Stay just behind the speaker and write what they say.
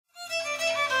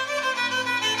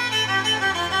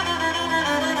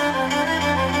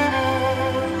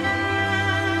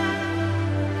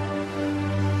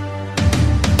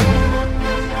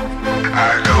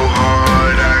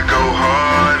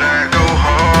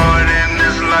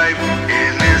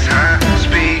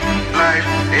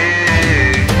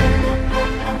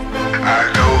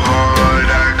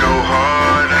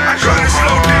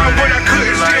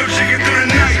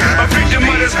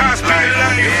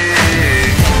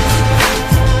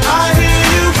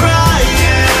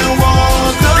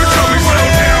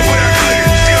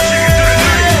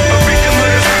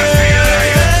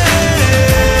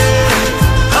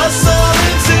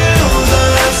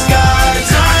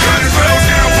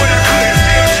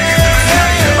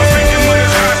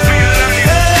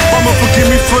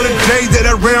for the day that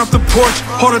I ran off the porch.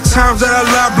 All the times that I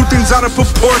lied, blew things out of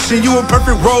proportion. You a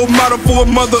perfect role model for a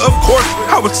mother, of course.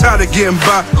 I was tired of getting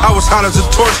by, I was hot as a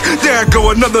torch. There I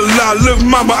go, another lie, look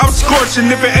mama, I'm scorching.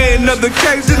 If it ain't another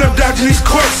case, then I'm dodging these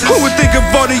courses. Who would think of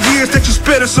all the years that you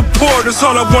spent to support us?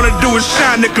 All I wanna do is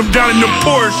shine and come down in the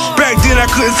Porsche. Back then I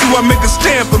couldn't see why make a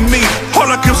stand for me. All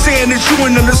I kept saying is you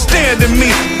ain't understanding me.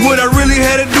 What I really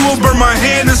had to do was burn my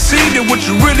hand to see that what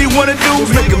you really wanna do is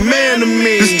make a man of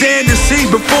me. To stand and see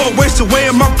before I waste away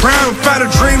in my prime. Find a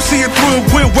dream, see it through and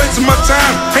quit wasting my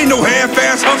time. Ain't no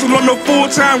half-ass hustle on no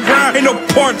full-time grind. Ain't no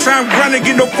part-time grind and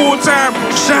get no full-time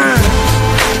shine.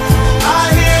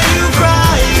 I hear you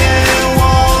crying and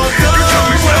walk away. You told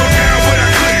me slow down, but I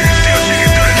couldn't. Still shaking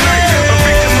through the night. A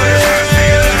victim of this high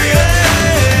state of life.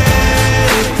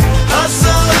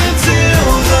 Hustle until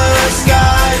the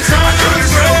sky turns red. I told you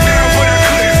slow down, but I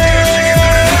couldn't. Still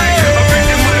shaking through the night. A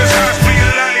victim of this high state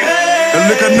of life. And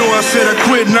look, I know I said I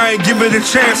quit and I ain't give it a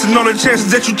chance. And all the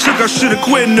chances that you took, I should've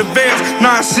quit in advance.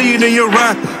 Now I see it in your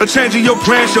eye, a change in your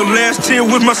plans. Your last tear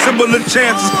was my symbol of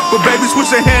chances. But baby,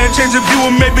 switch a hand, change of view,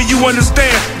 and maybe you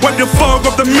understand. Wipe the fog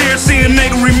off the mirror, see an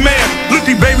angry man. Look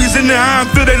these babies in the eye and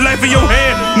feel their life in your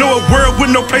hand. Know a world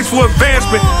with no place for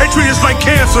advancement. They treat us like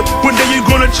cancer. One day you're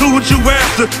gonna choose what you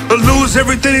after, or lose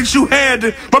everything that you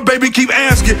had. My baby keep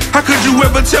asking, how could you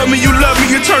ever tell me you love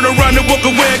me and turn around and walk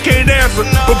away and can't answer?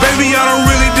 But baby, I don't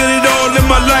really did it all in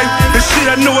my life. And shit,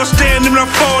 I know I stand and I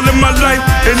fall in my life.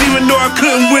 And even though I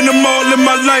couldn't win them all in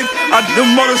my life, I did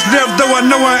them all that's left, though I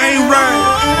know I ain't right.